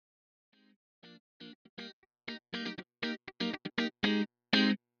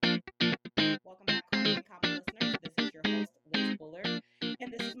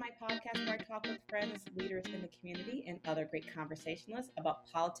talk with friends, leaders in the community, and other great conversationalists about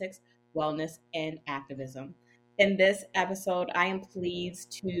politics, wellness, and activism. In this episode, I am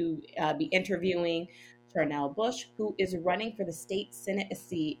pleased to be interviewing Charnel Bush, who is running for the state Senate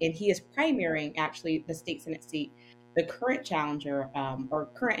seat, and he is primarying actually the state Senate seat. The current challenger or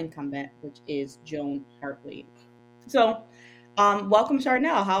current incumbent, which is Joan Hartley. So, welcome,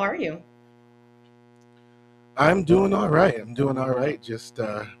 Charnel. How are you? I'm doing all right. I'm doing all right. Just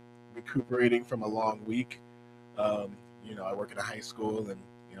recuperating from a long week. I work at a high school, and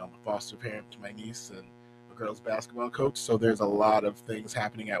I'm a foster parent to my niece and a girls basketball coach. So there's a lot of things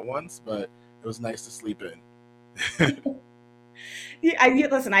happening at once, but it was nice to sleep in.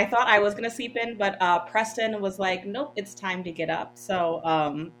 Listen, I thought I was going to sleep in, but Preston was like, nope, it's time to get up. So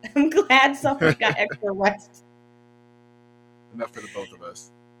I'm glad somebody got extra rest. Enough for the both of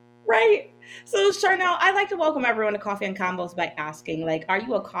us. Right. So, Charnel, I like to welcome everyone to Coffee and Combos by asking, are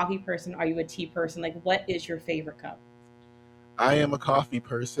you a coffee person? Are you a tea person? What is your favorite cup? I am a coffee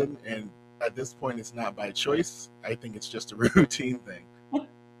person, and at this point, it's not by choice. I think it's just a routine thing.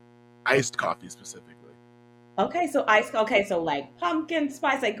 Iced coffee specifically. Okay, so pumpkin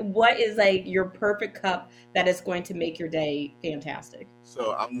spice. What is your perfect cup that is going to make your day fantastic?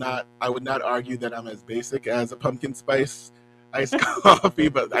 So I would not argue that I'm as basic as a pumpkin spice iced coffee,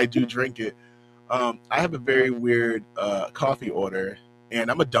 but I do drink it. I have a very weird coffee order,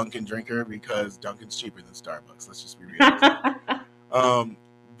 and I'm a Dunkin' drinker because Dunkin's cheaper than Starbucks. Let's just be real.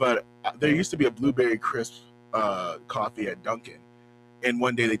 But there used to be a blueberry crisp coffee at Dunkin', and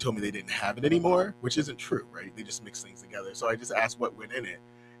one day they told me they didn't have it anymore, which isn't true, right? They just mix things together. So I just asked what went in it,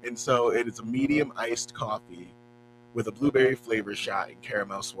 and so it is a medium iced coffee with a blueberry flavor shot and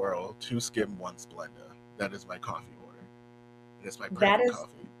caramel swirl, 2 skim, 1 Splenda. That is my coffee order. And it's my perfect coffee.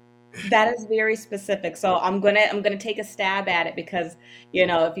 That is very specific. So I'm gonna take a stab at it because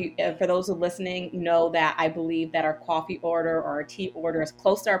if for those who are listening know that I believe that our coffee order or our tea order is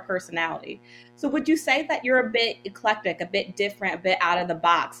close to our personality. So would you say that you're a bit eclectic, a bit different, a bit out of the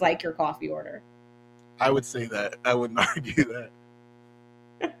box, like your coffee order? I would say that. I wouldn't argue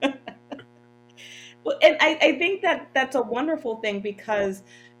that. Well, and I think that's a wonderful thing because.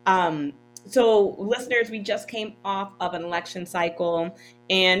 So, listeners, we just came off of an election cycle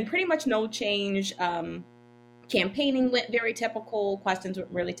and pretty much no change. Campaigning went very typical. Questions went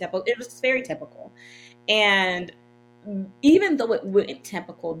really typical. It was very typical. And even though it went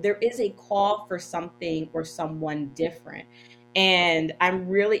typical, there is a call for something or someone different. And I'm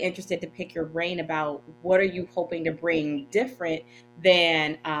really interested to pick your brain about what are you hoping to bring different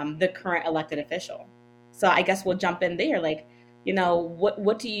than the current elected official. So I guess we'll jump in there.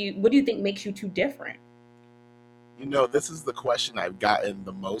 What do you think makes you two different? This is the question I've gotten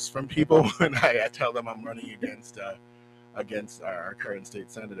the most from people when I tell them I'm running against our current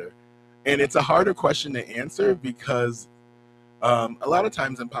state senator. And it's a harder question to answer because a lot of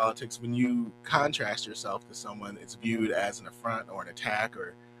times in politics, when you contrast yourself to someone, it's viewed as an affront or an attack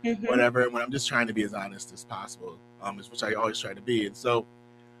or whatever. And when I'm just trying to be as honest as possible, which I always try to be. And so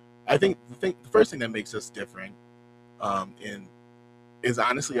I think the first thing that makes us different is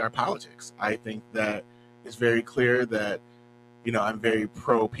honestly our politics. I think that it's very clear that I'm very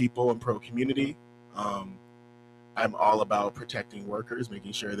pro people and pro community. I'm all about protecting workers,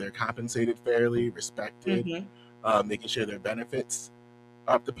 making sure they're compensated fairly, respected, making sure their benefits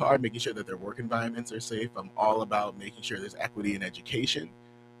are up to par, making sure that their work environments are safe. I'm all about making sure there's equity in education.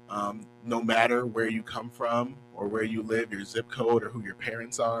 No matter where you come from or where you live, your zip code or who your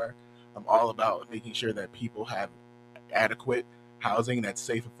parents are, I'm all about making sure that people have adequate housing that's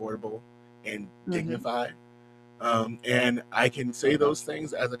safe, affordable, and dignified. And I can say those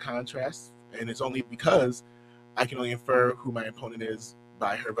things as a contrast, and it's only because I can only infer who my opponent is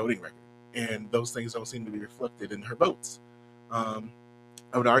by her voting record. And those things don't seem to be reflected in her votes. I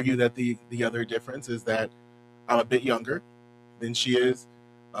would argue that the other difference is that I'm a bit younger than she is.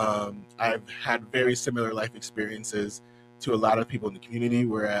 I've had very similar life experiences to a lot of people in the community,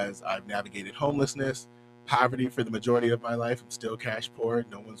 whereas I've navigated homelessness, poverty for the majority of my life. I'm still cash poor.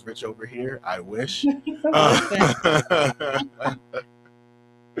 No one's rich over here. I wish.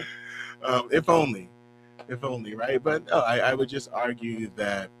 If only, right? But no, I would just argue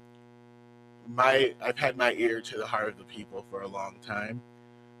that I've had my ear to the heart of the people for a long time,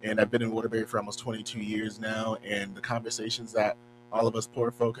 and I've been in Waterbury for almost 22 years now, and the conversations that all of us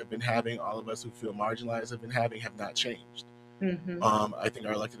poor folk have been having, all of us who feel marginalized have been having, have not changed. I think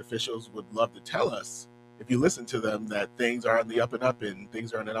our elected officials would love to tell us, if you listen to them, that things are on the up and up and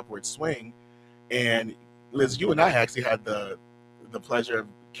things are on an upward swing. And Liz, you and I actually had the pleasure of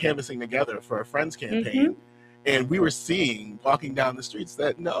canvassing together for a Friends campaign. And we were seeing, walking down the streets,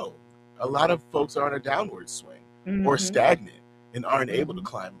 that no, a lot of folks are on a downward swing or Mm-hmm. stagnant and aren't able to Mm-hmm.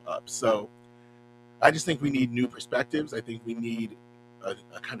 climb up. So I just think we need new perspectives. I think we need a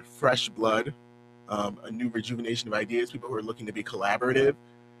kind of fresh blood, a new rejuvenation of ideas, people who are looking to be collaborative,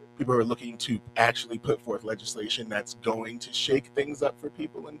 people who are looking to actually put forth legislation that's going to shake things up for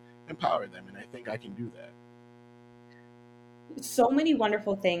people and empower them. And I think I can do that. So many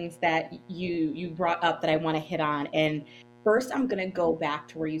wonderful things that you brought up that I want to hit on. And first, I'm going to go back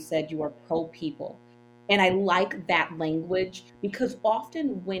to where you said you are pro people. And I like that language because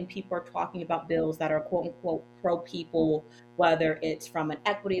often when people are talking about bills that are quote unquote pro people, whether it's from an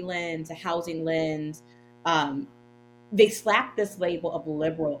equity lens, a housing lens, um, they slap this label of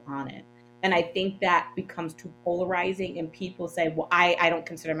liberal on it. And I think that becomes too polarizing, and people say, well, I don't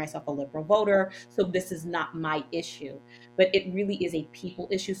consider myself a liberal voter, so this is not my issue. But it really is a people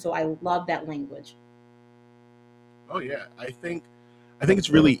issue. So I love that language. Oh yeah, I think it's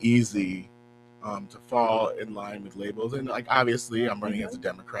really easy to fall in line with labels, and like obviously I'm running as a Hmm.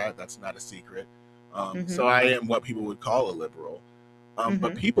 Democrat. That's not a secret. So Hmm. I am what people would call a liberal.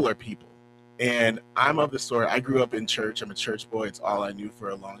 But Hmm. people are people, and I'm of the sort. I grew up in church. I'm a church boy. It's all I knew for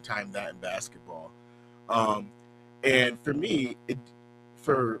a long time. That and basketball. Um, and for me,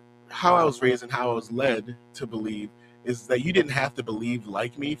 for how I was raised and how I was led to believe is that you didn't have to believe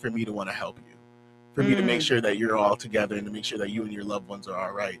like me for me to want to help you, for me to make Mm, sure that you're all together and to make sure that you and your loved ones are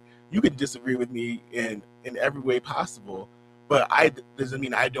all right. You can disagree with me in every way possible, but I doesn't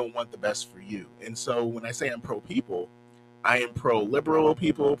mean I don't want the best for you. And so when I say I'm pro people, I am pro liberal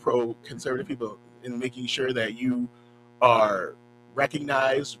people, pro conservative people, in making sure that you are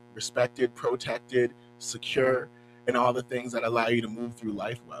recognized, respected, protected, secure, and all the things that allow you to move through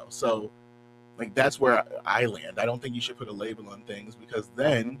life well. So, like, that's where I land. I don't think you should put a label on things because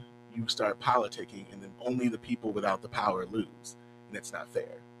then you start politicking and then only the people without the power lose. And it's not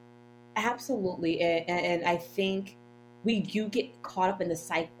fair. absolutely. And I think we do get caught up in the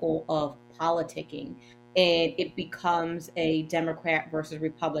cycle of politicking, and it becomes a Democrat versus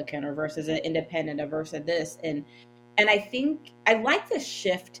Republican or versus an independent or versus this. And I think I like the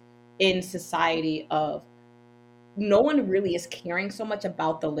shift in society of no one really is caring so much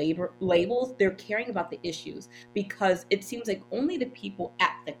about the labor labels. They're caring about the issues because it seems like only the people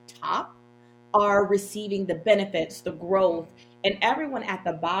at the top are receiving the benefits, the growth, and everyone at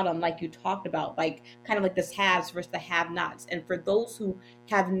the bottom, like you talked about, like kind of like this haves versus the have nots. And for those who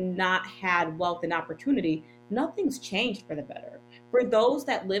have not had wealth and opportunity, nothing's changed for the better. For those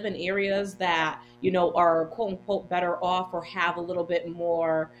that live in areas that, are quote unquote better off or have a little bit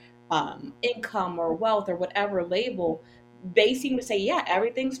more income or wealth or whatever label, they seem to say, yeah,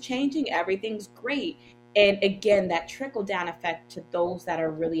 everything's changing, everything's great. And again, that trickle down effect to those that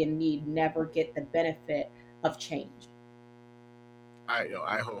are really in need never get the benefit of change.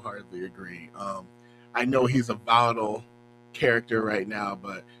 I wholeheartedly agree. I know he's a volatile character right now,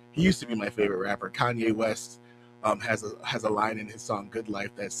 but he used to be my favorite rapper. Kanye West has a line in his song "Good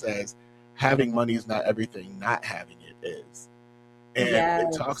Life" that says, "Having money is not everything; not having it is." And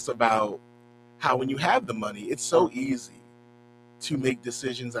it Yes. talks about how when you have the money, it's so easy to make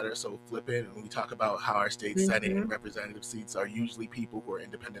decisions that are so flippant. And we talk about how our state senate and Hmm. representative seats are usually people who are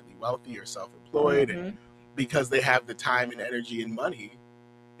independently wealthy or self-employed, and Hmm. because they have the time and energy and money,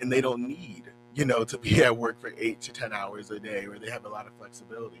 and they don't need to be at work for 8 to 10 hours a day, or they have a lot of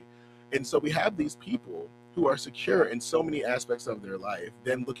flexibility. And so we have these people who are secure in so many aspects of their life,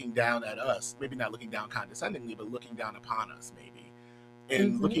 then looking down at us, maybe not looking down condescendingly, but looking down upon us maybe,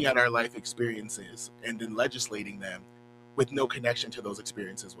 and Hmm. looking at our life experiences and then legislating them with no connection to those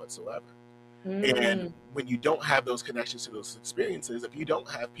experiences whatsoever. And Mm. when you don't have those connections to those experiences, if you don't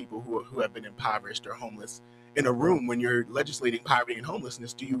have people who have been impoverished or homeless in a room when you're legislating poverty and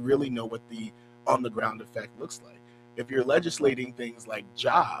homelessness, do you really know what the on the ground effect looks like? If you're legislating things like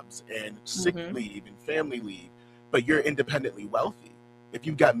jobs and sick Hmm. leave and family leave, but you're independently wealthy, if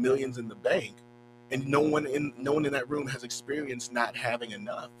you've got millions in the bank and no one in that room has experienced not having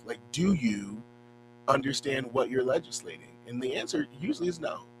enough, like, do you understand what you're legislating? And the answer usually is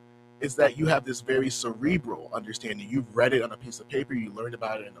no. Is that you have this very cerebral understanding. You've read it on a piece of paper, you learned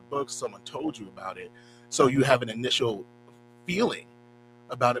about it in a book, someone told you about it. So you have an initial feeling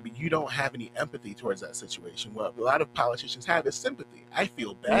about it, but you don't have any empathy towards that situation. What a lot of politicians have is sympathy. I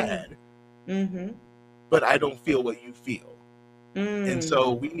feel Mm. bad, Hmm. but I don't feel what you feel. And Mm.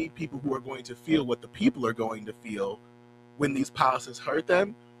 so we need people who are going to feel what the people are going to feel when these policies hurt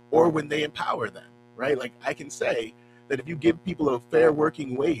them or when they empower them, right? Like, I can say that if you give people a fair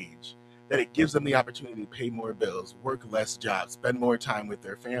working wage, that it gives them the opportunity to pay more bills, work less jobs, spend more time with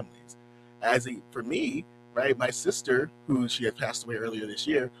their families. For me, right? My sister, who she had passed away earlier this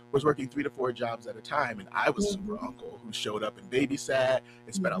year, was working 3 to 4 jobs at a time, and I was super Mm-hmm. uncle who showed up and babysat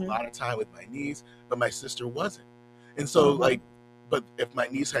and spent a Mm-hmm. lot of time with my niece, but my sister wasn't. And so, Uh-huh. like, but if my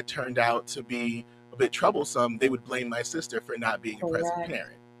niece had turned out to be a bit troublesome, they would blame my sister for not being a present Correct.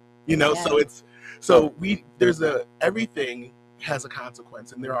 parent. You know, so Yes. it's so we there's a everything has a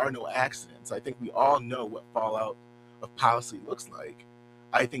consequence, and there are no accidents. I think we all know what fallout of policy looks like.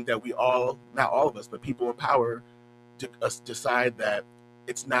 I think that we all, not all of us, but people in power, decide that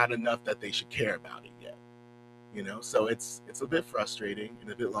it's not enough that they should care about it yet. You know, so it's a bit frustrating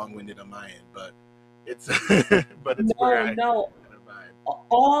and a bit long winded on my end, but it's but it's where No, I no, kind of vibe.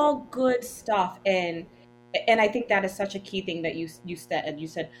 all good stuff. And I think that is such a key thing that you said. And you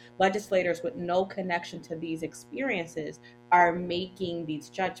said legislators with no connection to these experiences are making these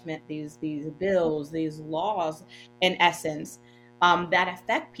judgment, these bills, these laws, in essence, that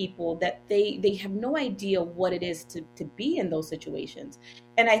affect people that they have no idea what it is to be in those situations.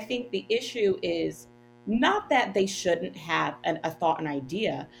 And I think the issue is not that they shouldn't have a thought, an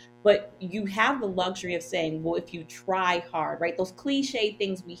idea, but you have the luxury of saying, well, if you try hard, right? Those cliche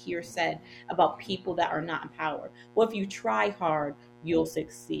things we hear said about people that are not in power. Well, if you try hard, you'll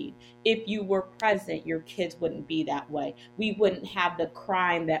succeed. If you were present, your kids wouldn't be that way. We wouldn't have the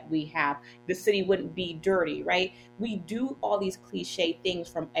crime that we have. The city wouldn't be dirty, right? We do all these cliche things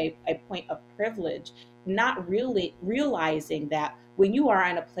from a point of privilege, not really realizing that when you are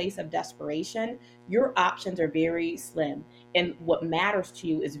in a place of desperation, your options are very slim, and what matters to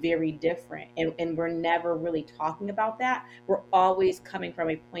you is very different, and we're never really talking about that. We're always coming from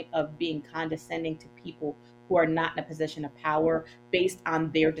a point of being condescending to people who are not in a position of power based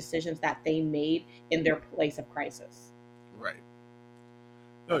on their decisions that they made in their place of crisis. Right.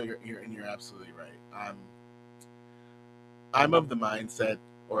 No, you're absolutely right. I'm of the mindset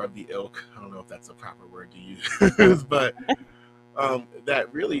or of the ilk. I don't know if that's a proper word to use, but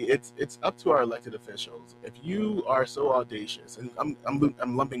that really it's up to our elected officials. If you are so audacious, and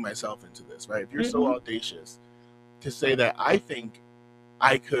I'm lumping myself into this, right? If you're so Hmm. audacious to say that I think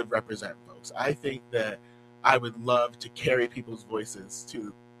I could represent folks, I think that I would love to carry people's voices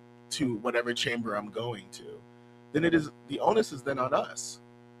to whatever chamber I'm going to, then it is the onus is then on us,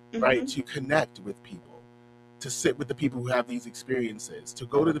 right? Hmm. To connect with people, to sit with the people who have these experiences, to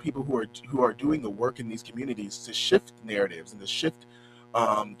go to the people who are doing the work in these communities to shift narratives and to shift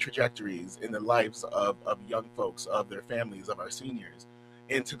trajectories in the lives of young folks, of their families, of our seniors,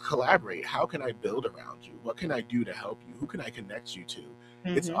 and to collaborate. How can I build around you? What can I do to help you? Who can I connect you to?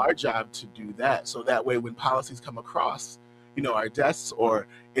 It's Hmm. our job to do that, so that way when policies come across, our desks or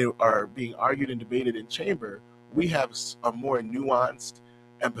are being argued and debated in chamber, we have a more nuanced,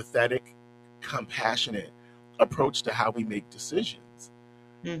 empathetic, compassionate approach to how we make decisions.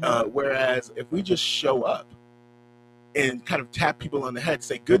 Hmm. Whereas if we just show up and kind of tap people on the head,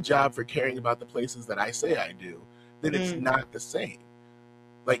 say, good job for caring about the places that I say I do, then it's Mm. not the same.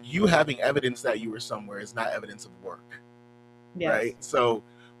 Like, you having evidence that you were somewhere is not evidence of work, right? Yes. So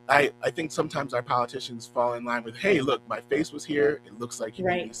I think sometimes our politicians fall in line with, hey, look, my face was here. It looks like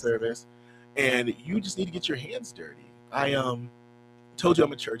community Right. service. And you just need to get your hands dirty. I told you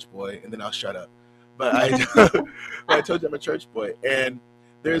I'm a church boy, and then I'll shut up. But I told you I'm a church boy, and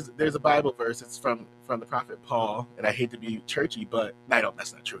there's a Bible verse. It's from the prophet Paul, and I hate to be churchy, but no, I don't.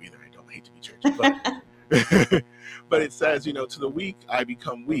 That's not true either. I don't hate to be churchy, but but it says, to the weak I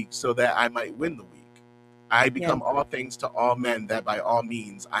become weak, so that I might win the weak. I Yes. become all things to all men, that by all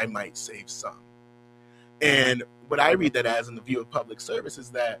means I might save some. And what I read that as in the view of public service is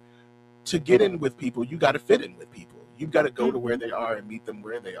that to get in with people, you got to fit in with people. You've got to go to where Hmm. they are and meet them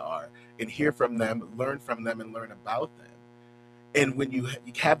where they are and hear from them, and learn about them. And when you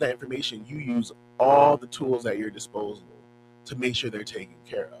have that information, you use all the tools at your disposal to make sure they're taken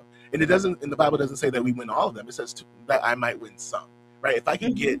care of. And it doesn't, and the Bible doesn't say that we win all of them. It says that I might win some, right? If I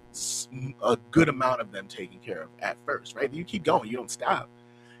can Hmm. get a good amount of them taken care of at first, right? You keep going, you don't stop.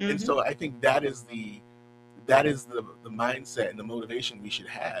 And Hmm. so I think that is the mindset and the motivation we should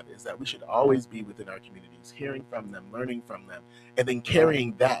have, is that we should always be within our communities, hearing from them, learning from them, and then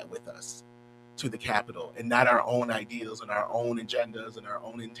carrying that with us to the Capitol, and not our own ideals and our own agendas and our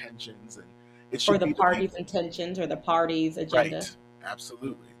own intentions. And it Or should the be the party's people. intentions or the party's agenda. Right.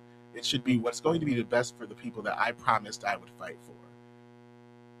 Absolutely. It should be what's going to be the best for the people that I promised I would fight for.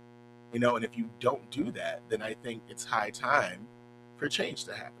 And if you don't do that, then I think it's high time for change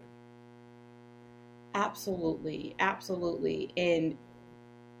to happen. Absolutely, absolutely. And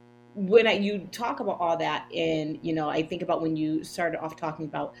you talk about all that, and I think about when you started off talking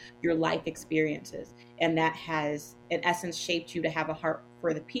about your life experiences, and that has in essence shaped you to have a heart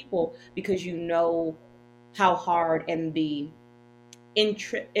for the people, because how hard and the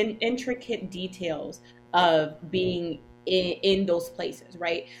intricate details of being in those places,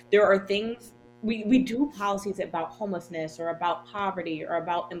 right? There are things we do policies about homelessness or about poverty or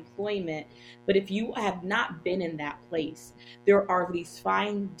about employment, but if you have not been in that place, there are these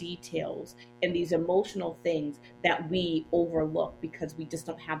fine details and these emotional things that we overlook because we just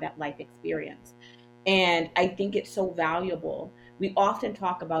don't have that life experience. And I think it's so valuable. We often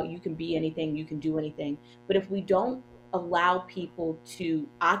talk about you can be anything, you can do anything, but if we don't allow people to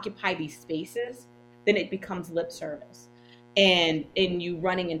occupy these spaces, then it becomes lip service. And in you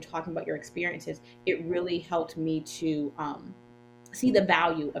running and talking about your experiences, it really helped me to see the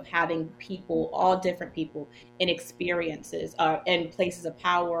value of having people, all different people, in experiences and places of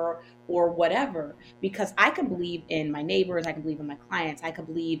power or whatever. Because I can believe in my neighbors, I can believe in my clients, I can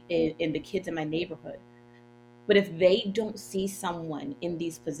believe in the kids in my neighborhood. But if they don't see someone in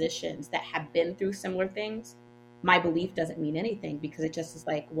these positions that have been through similar things, my belief doesn't mean anything because it just is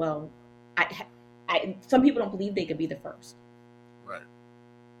like, well, some people don't believe they could be the first. Right.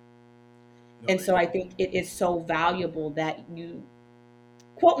 No, And so I think it is so valuable that you,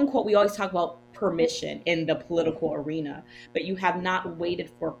 quote unquote, we always talk about permission in the political arena, but you have not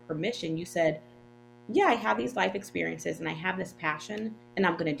waited for permission. You said, yeah, I have these life experiences and I have this passion and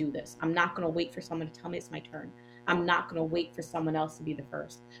I'm going to do this. I'm not going to wait for someone to tell me it's my turn. I'm not going to wait for someone else to be the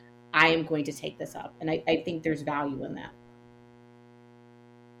first. I am going to take this up. And I think there's value in that.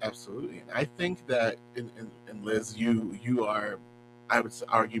 absolutely. And I think that, and Liz, you are, I would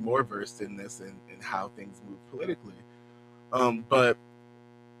argue, more versed in this and how things move politically. But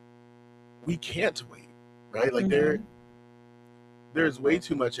we can't wait, right? Like Mm-hmm. there's way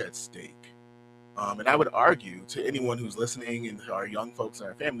too much at stake. And I would argue to anyone who's listening and our young folks and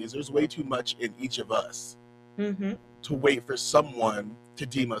our families, there's way too much in each of us Mm-hmm. to wait for someone to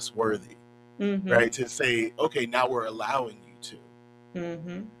deem us worthy, Mm-hmm. right? To say, okay, now we're allowing you to,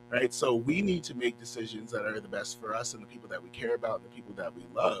 Mm-hmm. right? So we need to make decisions that are the best for us and the people that we care about and the people that we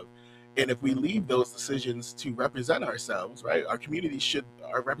love. And if we leave those decisions to represent ourselves, right, our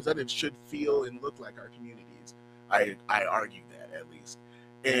representatives should feel and look like our communities. I argue that at least.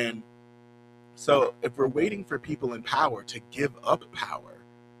 And so if we're waiting for people in power to give up power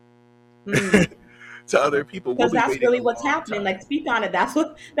Mm. to other people, we'll Because be that's waiting a really what's long happening. time. Like, speak on it. That's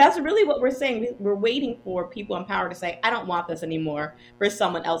really what we're saying. We're waiting for people in power to say, I don't want this anymore, for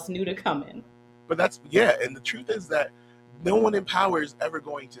someone else new to come in. But that's, yeah, and the truth is that no one in power is ever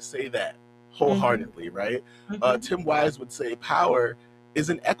going to say that Mm-hmm. wholeheartedly, right? Mm-hmm. Tim Wise would say power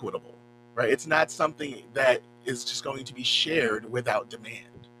isn't equitable, right? It's not something that is just going to be shared without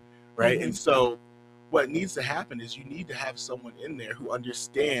demand, right? Mm-hmm. And so what needs to happen is you need to have someone in there who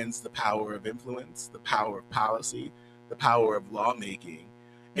understands the power of influence, the power of policy, the power of lawmaking,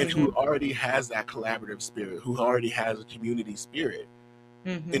 and who Mm-hmm. already has that collaborative spirit, who already has a community spirit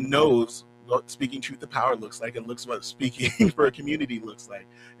Mm-hmm. and knows what speaking truth to power looks like and looks what speaking for a community looks like.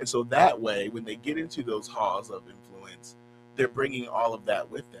 And so that way, when they get into those halls of influence, they're bringing all of that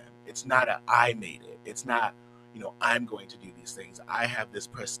with them. It's not a I made it. It's not, I'm going to do these things. I have this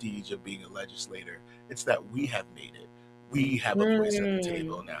prestige of being a legislator. It's that we have made it. We have a voice at the Mm.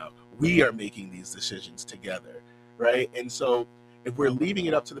 table now. We are making these decisions together, right? And so if we're leaving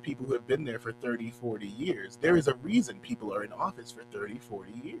it up to the people who have been there for 30, 40 years, there is a reason people are in office for 30,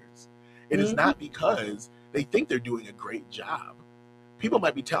 40 years. It is Mm-hmm. not because they think they're doing a great job. People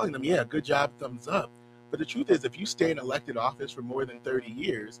might be telling them, yeah, good job, thumbs up. But the truth is, if you stay in elected office for more than 30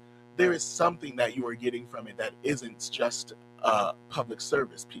 years, there is something that you are getting from it that isn't just a public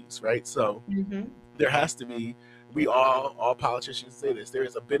service piece, right? So Mm-hmm. there has to be, all politicians say this, there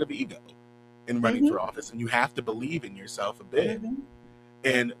is a bit of ego in running Mm-hmm. for office, and you have to believe in yourself a bit. Mm-hmm.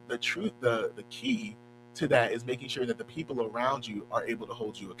 And the truth, the key to that is making sure that the people around you are able to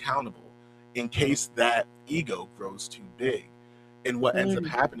hold you accountable in case that ego grows too big. And what ends up Mm.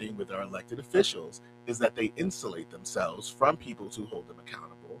 happening with our elected officials is that they insulate themselves from people to hold them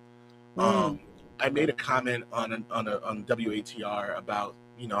accountable. Um, Mm. I made a comment on WATR about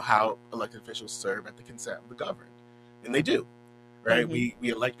how elected officials serve at the consent of the governed, and they do, right? Mm-hmm.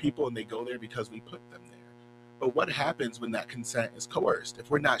 We elect people and they go there because we put them there. But what happens when that consent is coerced? If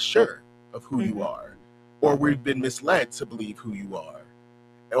we're not sure of who you Mm-hmm. are, or we've been misled to believe who you are,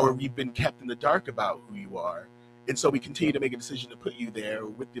 or we've been kept in the dark about who you are, and so we continue to make a decision to put you there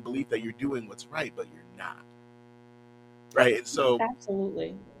with the belief that you're doing what's right, but you're not, right? And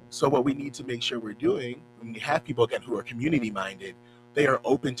Absolutely. so what we need to make sure we're doing when we have people again who are community minded, they are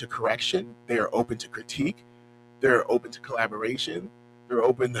open to correction, they are open to critique, they're open to collaboration, they're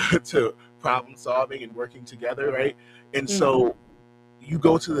open to problem solving and working together, right? And Mm-hmm. so you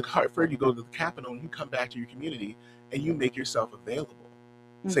go to the Hartford, you go to the Capitol, and you come back to your community and you make yourself available,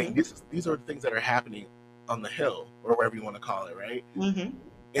 saying Mm-hmm. these are the things that are happening on the Hill or wherever you want to call it, right? Mm-hmm.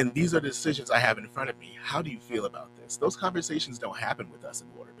 And these are the decisions I have in front of me. How do you feel about this? Those conversations don't happen with us in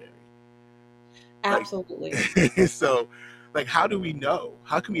Waterbury. Absolutely. Like, so, like, how do we know?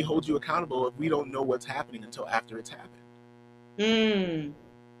 How can we hold you accountable if we don't know what's happening until after it's happened? Mm.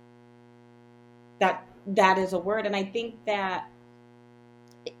 That is a word, and I think that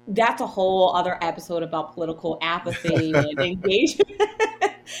that's a whole other episode about political apathy and engagement.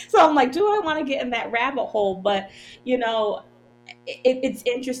 So I'm like, do I want to get in that rabbit hole? But you know, it's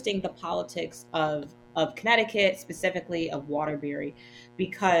interesting, the politics of Connecticut, specifically of Waterbury,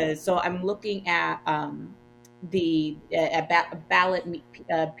 because so I'm looking at the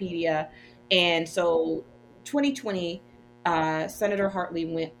ballotpedia, and so 2020, Senator Hartley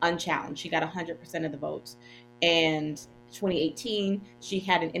went unchallenged. She got 100% of the votes, and 2018 she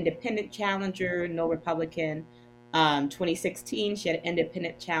had an independent challenger, no Republican. 2016 she had an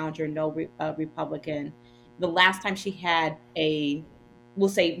independent challenger, no Republican. The last time she had a, we'll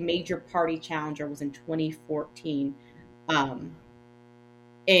say, major party challenger was in 2014. Um,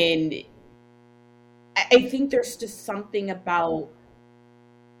 and I think there's just something about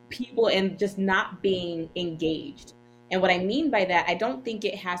people and just not being engaged. And what I mean by that, I don't think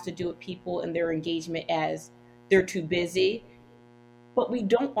it has to do with people and their engagement as they're too busy, but we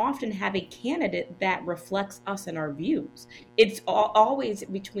don't often have a candidate that reflects us and our views. It's always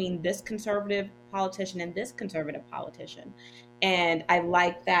between this conservative politician and this conservative politician. And I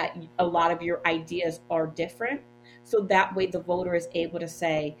like that a lot of your ideas are different. So that way the voter is able to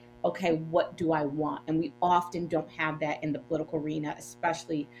say, okay, what do I want? And we often don't have that in the political arena,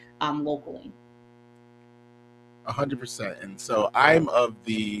 especially locally. 100%. And so I'm of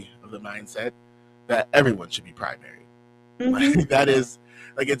the mindset that everyone should be primary. Mm-hmm. Like, that is,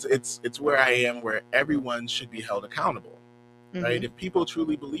 like, it's where I am, where everyone should be held accountable, right? Mm-hmm. If people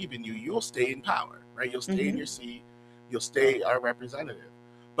truly believe in you, you'll stay in power, right? You'll stay in Mm-hmm. your seat, you'll stay our representative.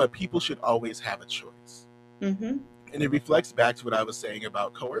 But people should always have a choice. Mm-hmm. And it reflects back to what I was saying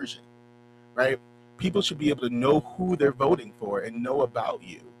about coercion, right? People should be able to know who they're voting for and know about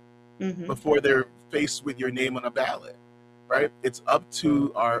you Mm-hmm. before they're faced with your name on a ballot, right? It's up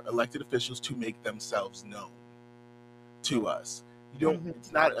to our elected officials to make themselves known to us. You don't. Mm-hmm.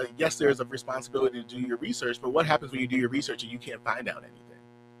 It's not. Yes, there is a responsibility to do your research, but what happens when you do your research and you can't find out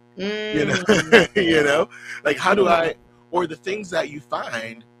anything? You Mm-hmm. know, you know, like, how do Yeah. I? Or the things that you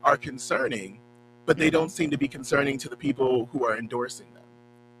find are concerning, but they don't Mm-hmm. seem to be concerning to the people who are endorsing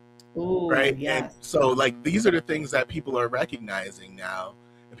them, Ooh, right? And yes. so, like, these are the things that people are recognizing now,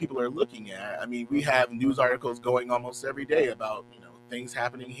 and people are looking at. I mean, we have news articles going almost every day about, things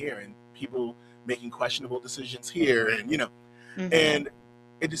happening here and people making questionable decisions here, and Mm-hmm. and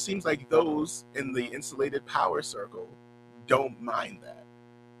it just seems like those in the insulated power circle don't mind that.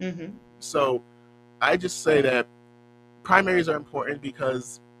 Mm-hmm. So I just say that primaries are important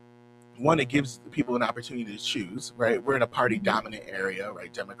because, one, it gives people an opportunity to choose, right? We're in a party Mm-hmm. dominant area,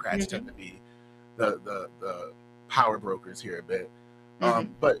 right? Democrats tend Mm-hmm. to be the power brokers here a bit.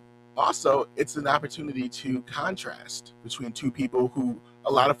 Mm-hmm. But also, it's an opportunity to contrast between two people who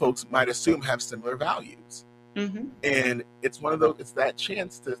a lot of folks might assume have similar values. Mm-hmm. And it's one of those, it's that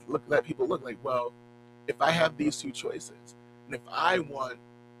chance to let people look like, well, if I have these two choices, and if I want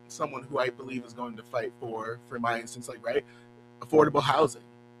someone who I believe is going to fight for my instance, like, right, affordable housing,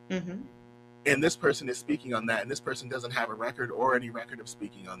 Mm-hmm. and this person is speaking on that, and this person doesn't have a record or any record of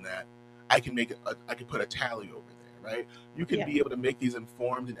speaking on that, I can I can put a tally over there, right? You can Yeah. be able to make these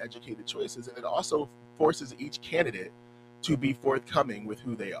informed and educated choices, and it also forces each candidate to be forthcoming with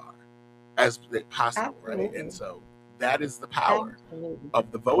who they are as possible, right? And Absolutely. so that is the power Absolutely.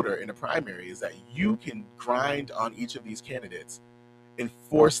 of the voter in a primary, is that you can grind on each of these candidates and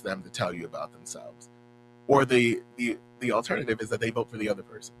force them to tell you about themselves. Or the alternative is that they vote for the other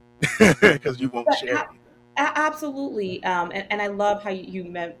person because you won't But share anything. absolutely. And I love how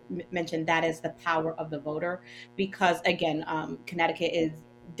mentioned that is the power of the voter, because, again, Connecticut is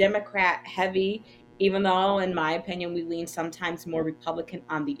Democrat heavy, even though, in my opinion, we lean sometimes more Republican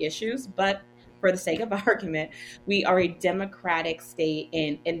on the issues. But for the sake of argument, we are a Democratic state,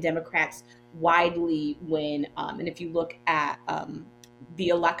 and Democrats widely win. And if you look at the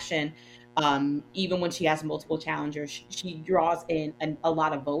election, even when she has multiple challengers, she draws in a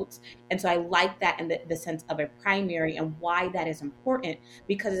lot of votes. And so I like that in the sense of a primary, and why that is important,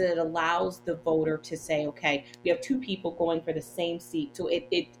 because it allows the voter to say, okay, we have two people going for the same seat. So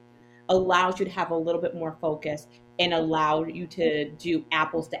it allows you to have a little bit more focus and allow you to do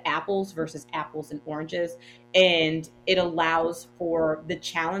apples to apples versus apples and oranges. And it allows for the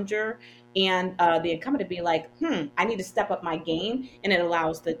challenger and the incumbent to be like, I need to step up my game. And it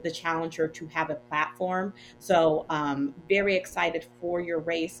allows the challenger to have a platform. So very excited for your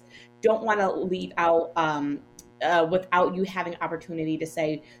race. Don't want to leave out without you having opportunity to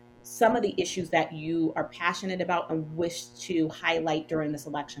say some of the issues that you are passionate about and wish to highlight during this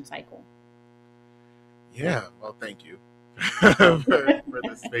election cycle. Yeah, well, thank you for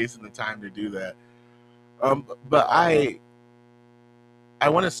the space and the time to do that. But I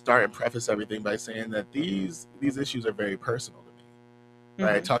want to start and preface everything by saying that these issues are very personal to me.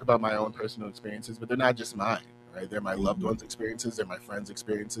 Right? I talk about my own personal experiences, but they're not just mine. Right? They're my loved ones' experiences. They're my friends'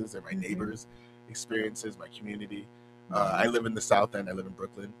 experiences. They're my neighbors' experiences. My community. I live in the South End. I live in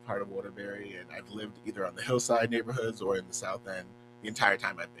Brooklyn, part of Waterbury, and I've lived either on the hillside neighborhoods or in the South End the entire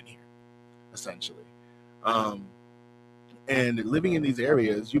time I've been here, essentially. And living in these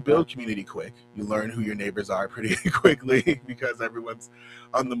areas, you build community quick. You learn who your neighbors are pretty quickly because everyone's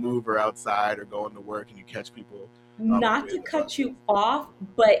on the move or outside or going to work, and you catch people. Not to cut you off,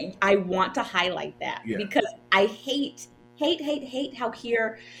 but I want to highlight that because I hate how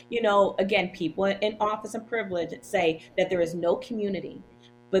here, again, people in office and privilege say that there is no community.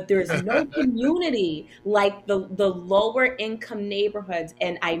 But there's no community like the lower income neighborhoods.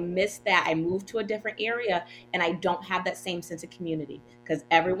 And I miss that. I moved to a different area and I don't have that same sense of community because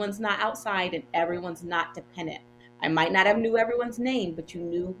everyone's not outside and everyone's not dependent. I might not have knew everyone's name, but you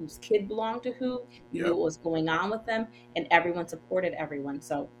knew whose kid belonged to who, you knew what was going on with them, and everyone supported everyone.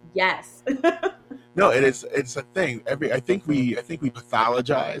 So yes. No, it's a thing. I think we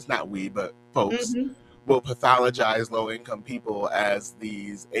pathologize, not we, but folks will pathologize low-income people as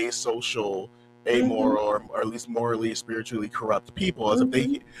these asocial, amoral, or at least morally, spiritually corrupt people, as if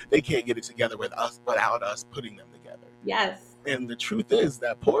they can't get it together with us without us putting them together. Yes. And the truth is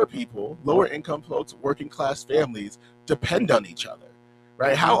that poor people, lower-income folks, working-class families depend on each other,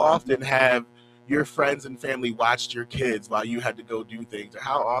 right? How often have your friends and family watched your kids while you had to go do things? Or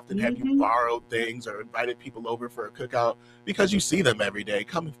how often have you borrowed things or invited people over for a cookout because you see them every day?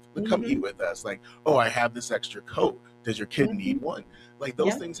 Come eat with us. Like, oh, I have this extra coat. Does your kid need one? Like,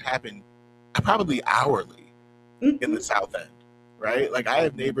 those things happen probably hourly in the South End, right? Like, I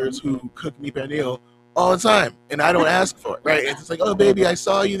have neighbors who cook me pernil all the time, and I don't ask for it, right? It's just like, oh, baby, I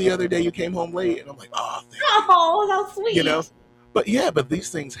saw you the other day. You came home late. And I'm like, oh, thank you. Oh, how sweet. But these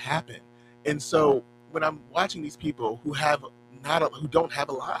things happen. And so when I'm watching these people who don't have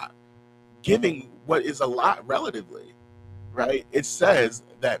a lot, giving what is a lot relatively, right? It says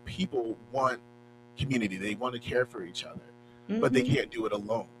that people want community. They want to care for each other, but they can't do it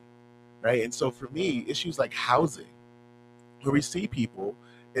alone, right? And so for me, issues like housing, where we see people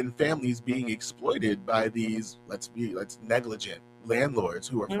and families being exploited by these, let's negligent landlords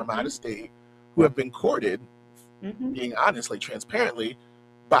who are from out of state, who have been courted, being honest, like transparently,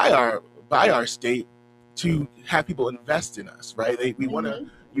 by our state to have people invest in us, right? We want to.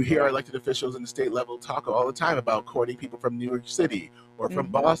 You hear our elected officials in the state level talk all the time about courting people from New York City or from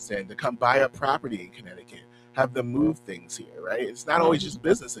Boston to come buy up property in Connecticut, have them move things here, right? It's not always just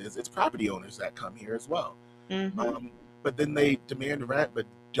businesses; it's property owners that come here as well. But then they demand rent, but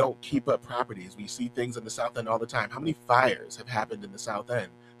don't keep up properties. We see things in the South End all the time. How many fires have happened in the South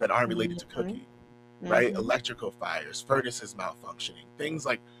End that aren't related to cooking, right? Electrical fires, furnaces malfunctioning,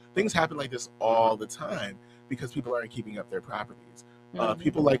 things happen like this all the time because people aren't keeping up their properties.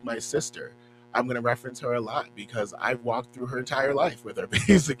 People like my sister, I'm going to reference her a lot because I've walked through her entire life with her,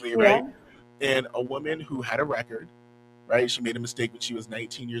 basically, right? And a woman who had a record, right? She made a mistake when she was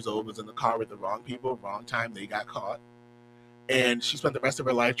 19 years old, was in the car with the wrong people, wrong time, they got caught. And she spent the rest of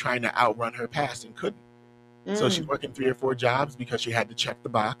her life trying to outrun her past and couldn't. So she's working 3 or 4 jobs because she had to check the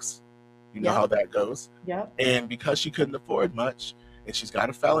box. You know how that goes. And because she couldn't afford much, and she's got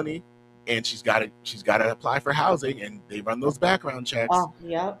a felony, and she's got to apply for housing, and they run those background checks.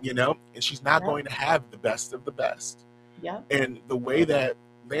 And she's not going to have the best of the best. And the way that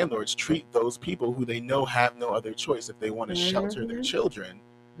landlords treat those people who they know have no other choice if they want to shelter their children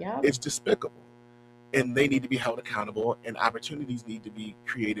is despicable. And they need to be held accountable, and opportunities need to be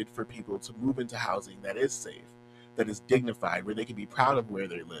created for people to move into housing that is safe, that is dignified, where they can be proud of where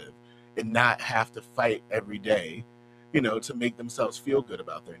they live and not have to fight every day, to make themselves feel good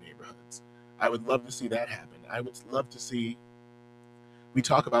about their neighborhoods. I would love to see that happen. I would love to see, we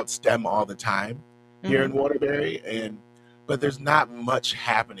talk about STEM all the time here in Waterbury, but there's not much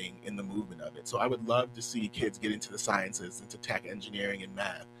happening in the movement of it. So I would love to see kids get into the sciences, into tech, engineering, and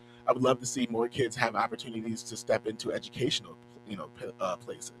math. I would love to see more kids have opportunities to step into educational,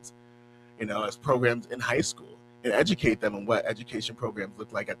 places, as programs in high school. and educate them on what education programs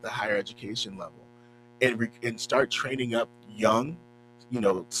look like at the higher education level, and start training up young,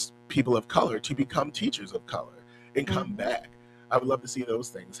 people of color to become teachers of color and come Mm-hmm. back. I would love to see those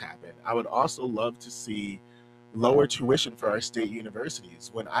things happen. I would also love to see lower tuition for our state universities.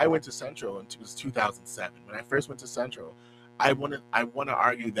 When I went to Central, and it was 2007, when I first went to Central, I want to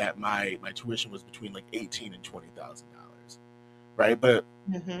argue that my tuition was between like $18,000 and $20,000, right? But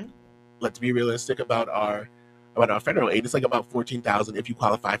Mm-hmm. let's be realistic about our federal aid. It's like about 14,000 if you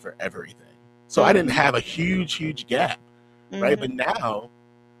qualify for everything. So I didn't Mm-hmm. have a huge gap, right? But Mm-hmm. now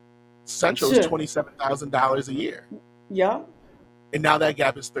Central is Sure. $27,000 a year, Yeah. and now that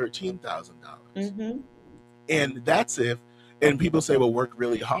gap is $13,000. Mm-hmm. And that's if, and people say, well, work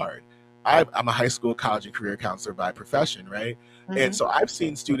really hard. I'm a high school, college, and career counselor by profession, right? And Mm-hmm. so I've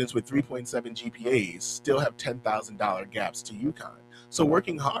seen students with 3.7 GPAs still have $10,000 gaps to UConn. So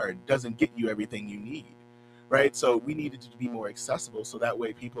working hard doesn't get you everything you need, right? So we needed to be more accessible so that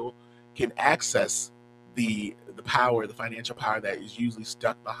way people can access the power, the financial power that is usually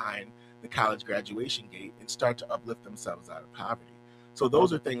stuck behind the college graduation gate and start to uplift themselves out of poverty. So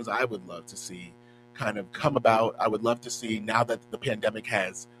those are things I would love to see kind of come about. I would love to see, now that the pandemic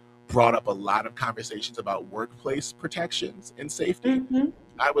has brought up a lot of conversations about workplace protections and safety, Mm-hmm.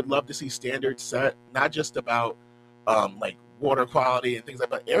 I would love to see standards set, not just about like water quality and things like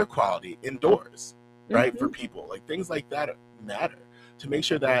that, but air quality indoors, right? For Mm-hmm. people, like things like that matter, to make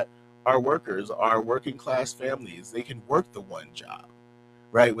sure that our workers, our working class families, they can work the one job,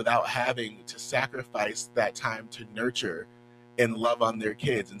 right? Without having to sacrifice that time to nurture and love on their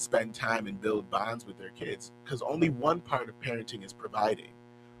kids and spend time and build bonds with their kids. Because only one part of parenting is providing.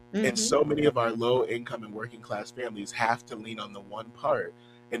 And Mm-hmm. so many of our low income and working class families have to lean on the one part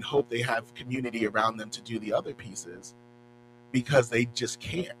and hope they have community around them to do the other pieces, because they just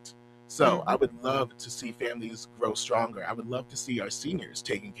can't. So I Mm-hmm. would love to see families grow stronger. I would love to see our seniors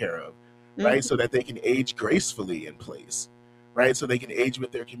taken care of, right? Mm-hmm. So that they can age gracefully in place, right? So they can age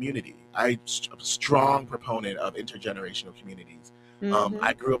with their community. I'm a strong proponent of intergenerational communities. Mm-hmm.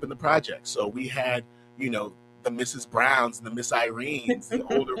 I grew up in the project, so we had, you know, the Mrs. Browns and the Miss Irenes, the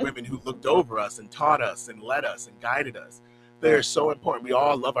older women who looked over us and taught us and led us and guided us. They're so important. We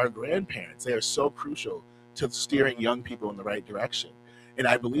all love our grandparents. They are so crucial to steering young people in the right direction. And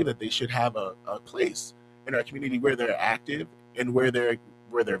I believe that they should have a place in our community where they're active and where they're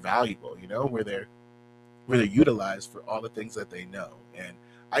valuable, where they're utilized for all the things that they know. And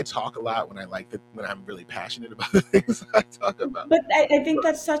I talk a lot when I'm really passionate about the things I talk about. But I think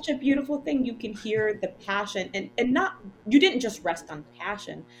that's such a beautiful thing. You can hear the passion, and not, you didn't just rest on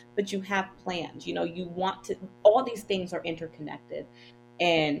passion, but you have plans. You want to, all these things are interconnected.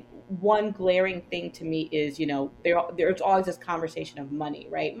 And one glaring thing to me is, there's always this conversation of money,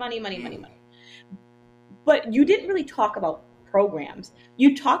 right? Money, money, money, Mm, money. But you didn't really talk about programs.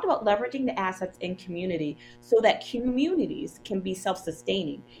 You talked about leveraging the assets in community so that communities can be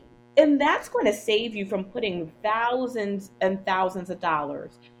self-sustaining. And that's going to save you from putting thousands and thousands of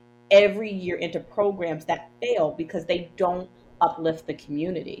dollars every year into programs that fail because they don't uplift the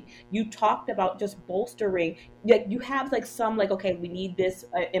community. You talked about just bolstering, like you have like some, like, okay, we need this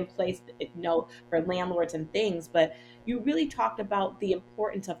in place, for landlords and things, but you really talked about the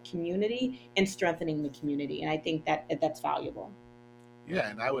importance of community and strengthening the community. And I think that that's valuable. yeah,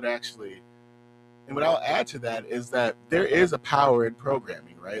 and what I'll add to that is that there is a power in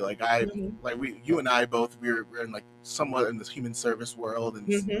programming, right? Hmm. You and I both, we're in like somewhat in this human service world and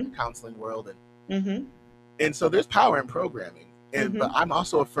Hmm. counseling world, Hmm. and so there's power in programming. But Hmm. I'm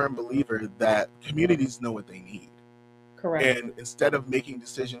also a firm believer that communities know what they need. Correct. And instead of making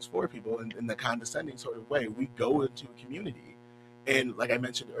decisions for people in the condescending sort of way, we go into a community. And like I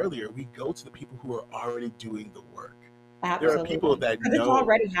mentioned earlier, we go to the people who are already doing the work. There are people Absolutely. that Because it's know,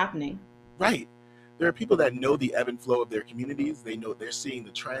 already happening. right? There are people that know the ebb and flow of their communities. They know, they're seeing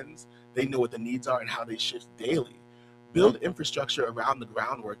the trends. They know what the needs are and how they shift daily. Build infrastructure around the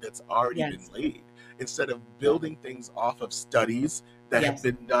groundwork that's already been Yes. laid, instead of building things off of studies that have Yes.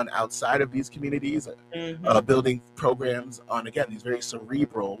 been done outside of these communities, Hmm. building programs on, again, these very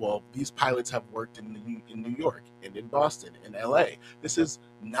cerebral. Well, these pilots have worked in New York and in Boston and LA. This is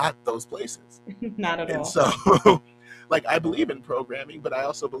not those places. Not at And all. so, like, I believe in programming, but I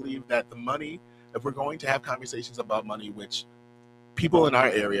also believe that the money, if we're going to have conversations about money, which people in our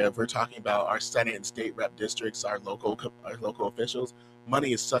area, if we're talking about our Senate and state rep districts, our local officials,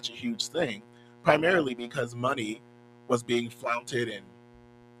 money is such a huge thing, primarily because money was being flaunted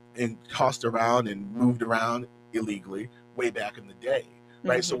and tossed around and moved around illegally way back in the day,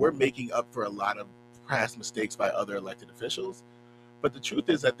 right? So Hmm. we're making up for a lot of past mistakes by other elected officials. But the truth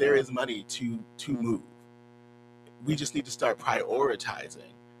is that there is money to move. we just need to start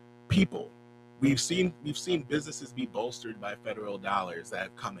prioritizing people. We've seen businesses be bolstered by federal dollars that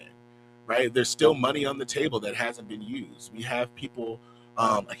have come in, right? There's still money on the table that hasn't been used. We have people,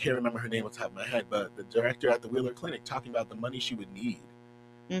 I can't remember her name off the top of my head, but the director at the Wheeler Clinic talking about the money she would need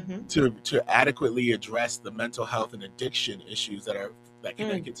Mm-hmm. to adequately address the mental health and addiction issues that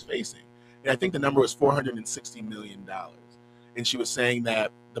Connecticut's facing. And I think the number was $460 million. And she was saying that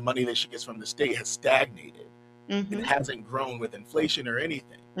the money that she gets from the state has stagnated. Mm-hmm. It hasn't grown with inflation or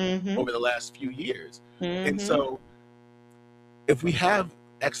anything Mm-hmm. over the last few years. And Mm-hmm. so if we have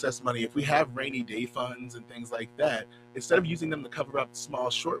excess money, if we have rainy day funds and things like that, instead of using them to cover up small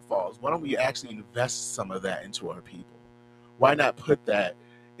shortfalls, why don't we actually invest some of that into our people? Why not put that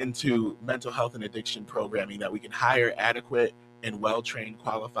into mental health and addiction programming that we can hire adequate and well-trained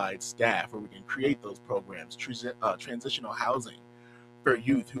qualified staff, where we can create those programs, transitional housing for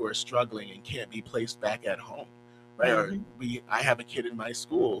youth who are struggling and can't be placed back at home, right? Or I have a kid in my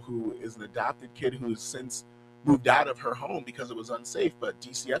school who is an adopted kid who's since moved out of her home because it was unsafe, but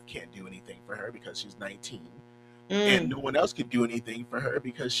DCF can't do anything for her because she's 19, and no one else can do anything for her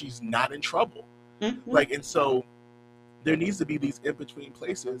because she's not in trouble. Mm-hmm. And so there needs to be these in-between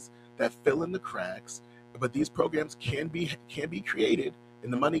places that fill in the cracks, but these programs can be created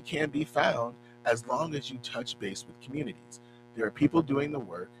and the money can be found as long as you touch base with communities. There are people doing the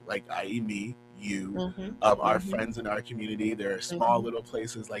work, like i.e. me, you, our friends in our community. There are small little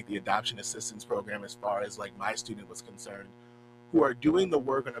places like the Adoption Assistance Program, as far as like my student was concerned, who are doing the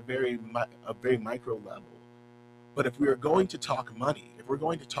work on a very micro level. But if we are going to talk money, if we're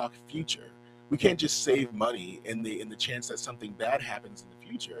going to talk future, we can't just save money in the chance that something bad happens in the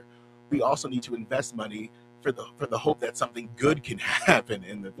future. We also need to invest money for the hope that something good can happen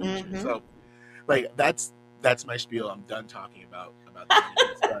in the future. So, that's my spiel. I'm done talking about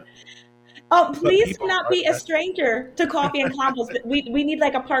the Oh, please do not be a stranger to Coffee and Combos. We need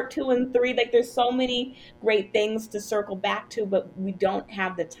like a part 2 and 3. Like, there's so many great things to circle back to, but we don't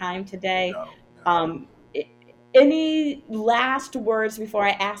have the time today. No. Any last words before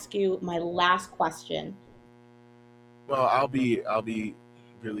I ask you my last question? Well, I'll be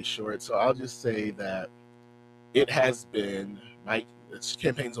really short. So I'll just say that it has been this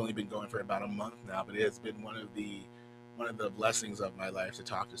campaign's only been going for about a month now, but it has been one of the blessings of my life to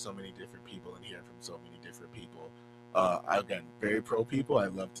talk to so many different people and hear from so many different people. Again, very pro people. I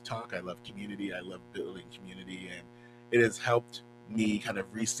love to talk. I love community. I love building community, and it has helped me kind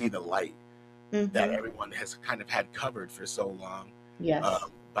of re-see the light that everyone has kind of had covered for so long. Yes.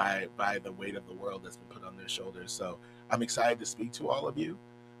 By the weight of the world that's been put on their shoulders. So I'm excited to speak to all of you.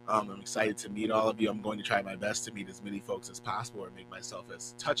 I'm excited to meet all of you. I'm going to try my best to meet as many folks as possible, or make myself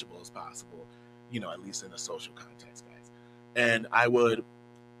as touchable as possible, at least in a social context, guys. And I would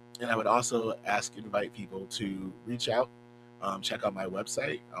also invite people to reach out, check out my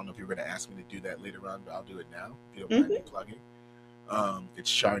website. I don't know if you're going to ask me to do that later on, but I'll do it now, if you don't mind me plugging. It's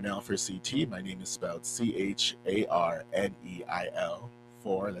Charnel for CT. My name is spelled CHARNEIL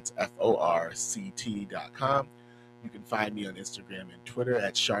 4. That's FORCT.com. You can find me on Instagram and Twitter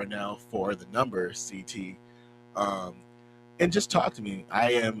at Charnel for the number CT. And just talk to me.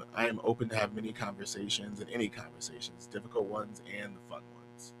 I am open to have many conversations, and any conversations, difficult ones and the fun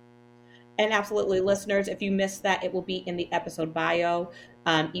ones. And absolutely, listeners, if you missed that, it will be in the episode bio.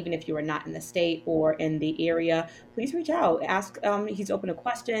 Even if you are not in the state or in the area, please reach out. Ask. He's open to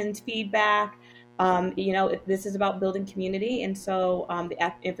questions, feedback. This is about building community, and so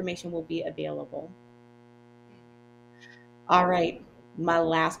the information will be available. All right, my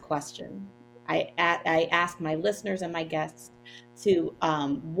last question. I ask my listeners and my guests to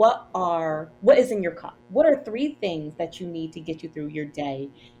what is in your cup? What are 3 things that you need to get you through your day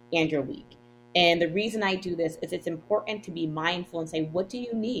and your week? And the reason I do this is it's important to be mindful and say, what do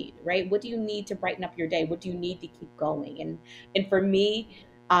you need, right? What do you need to brighten up your day? What do you need to keep going? And for me,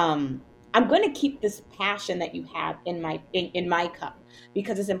 I'm going to keep this passion that you have in my cup,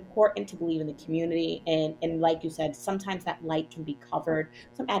 because it's important to believe in the community. And like you said, sometimes that light can be covered.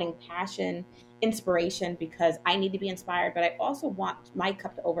 So I'm adding passion, inspiration, because I need to be inspired, but I also want my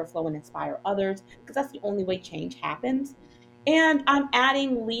cup to overflow and inspire others, because that's the only way change happens. And I'm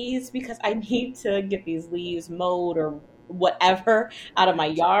adding leaves because I need to get these leaves mowed or whatever out of my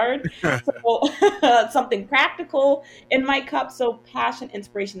yard. So something practical in my cup. So passion,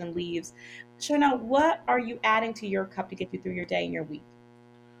 inspiration, and leaves. Shana, what are you adding to your cup to get you through your day and your week?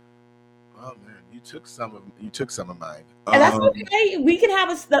 Oh man, you took some of mine. And that's okay. We can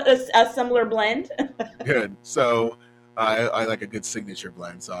have a similar blend. Good. So I like a good signature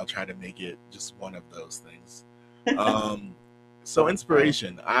blend, so I'll try to make it just one of those things. So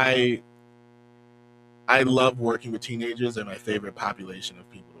inspiration. I I love working with teenagers. They're my favorite population of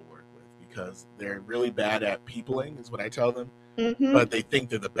people to work with because they're really bad at peopling, is what I tell them, Mm-hmm. but they think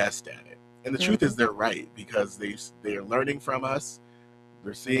they're the best at it. And the truth Mm-hmm. is, they're right because they're learning from us,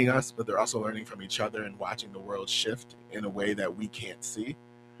 they're seeing us, but they're also learning from each other and watching the world shift in a way that we can't see.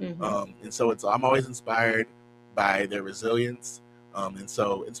 Mm-hmm. And so I'm always inspired by their resilience. And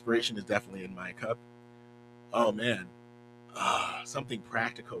so inspiration is definitely in my cup. Oh man, something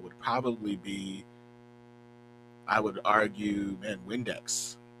practical would probably be, I would argue, man,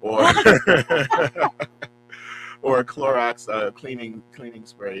 Windex or or Clorox cleaning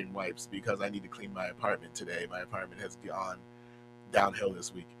spray and wipes because I need to clean my apartment today. My apartment has gone downhill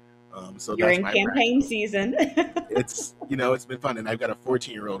this week. So You're that's in my campaign practical. season. It's been fun, and I've got a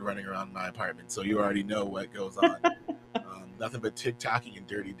 14-year-old running around my apartment, so you already know what goes on. Nothing but TikToking and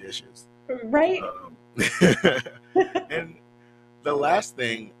dirty dishes. Right? Um, and the last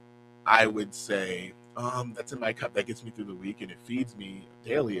thing I would say that's in my cup that gets me through the week and it feeds me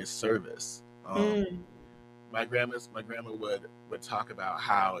daily is service. Mm. My grandma would talk about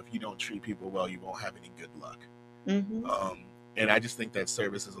how if you don't treat people well, you won't have any good luck. Mm-hmm. Um, and I just think that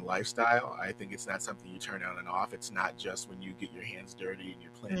service is a lifestyle. I think it's not something you turn on and off. It's not just when you get your hands dirty and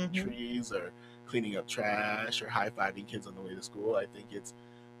you're planting Mm-hmm. trees or cleaning up trash or high fiving kids on the way to school. I think it's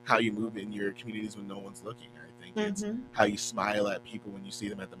how you move in your communities when no one's looking. I think it's Mm-hmm. how you smile at people when you see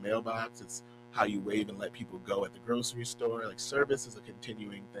them at the mailbox. It's how you wave and let people go at the grocery store. Like service is a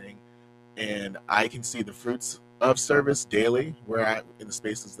continuing thing, and I can see the fruits of service daily in the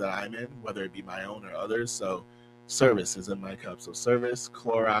spaces that I'm in, whether it be my own or others. So service is in my cup. So service,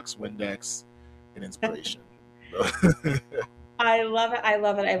 Clorox, Windex, and inspiration. I love it. I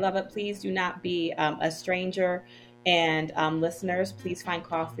love it. I love it. Please do not be a stranger. And listeners, please find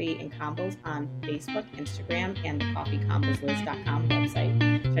Coffee and Combos on Facebook, Instagram, and the coffeecombosliz.com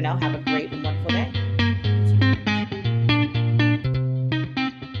website. So now have a great and wonderful day.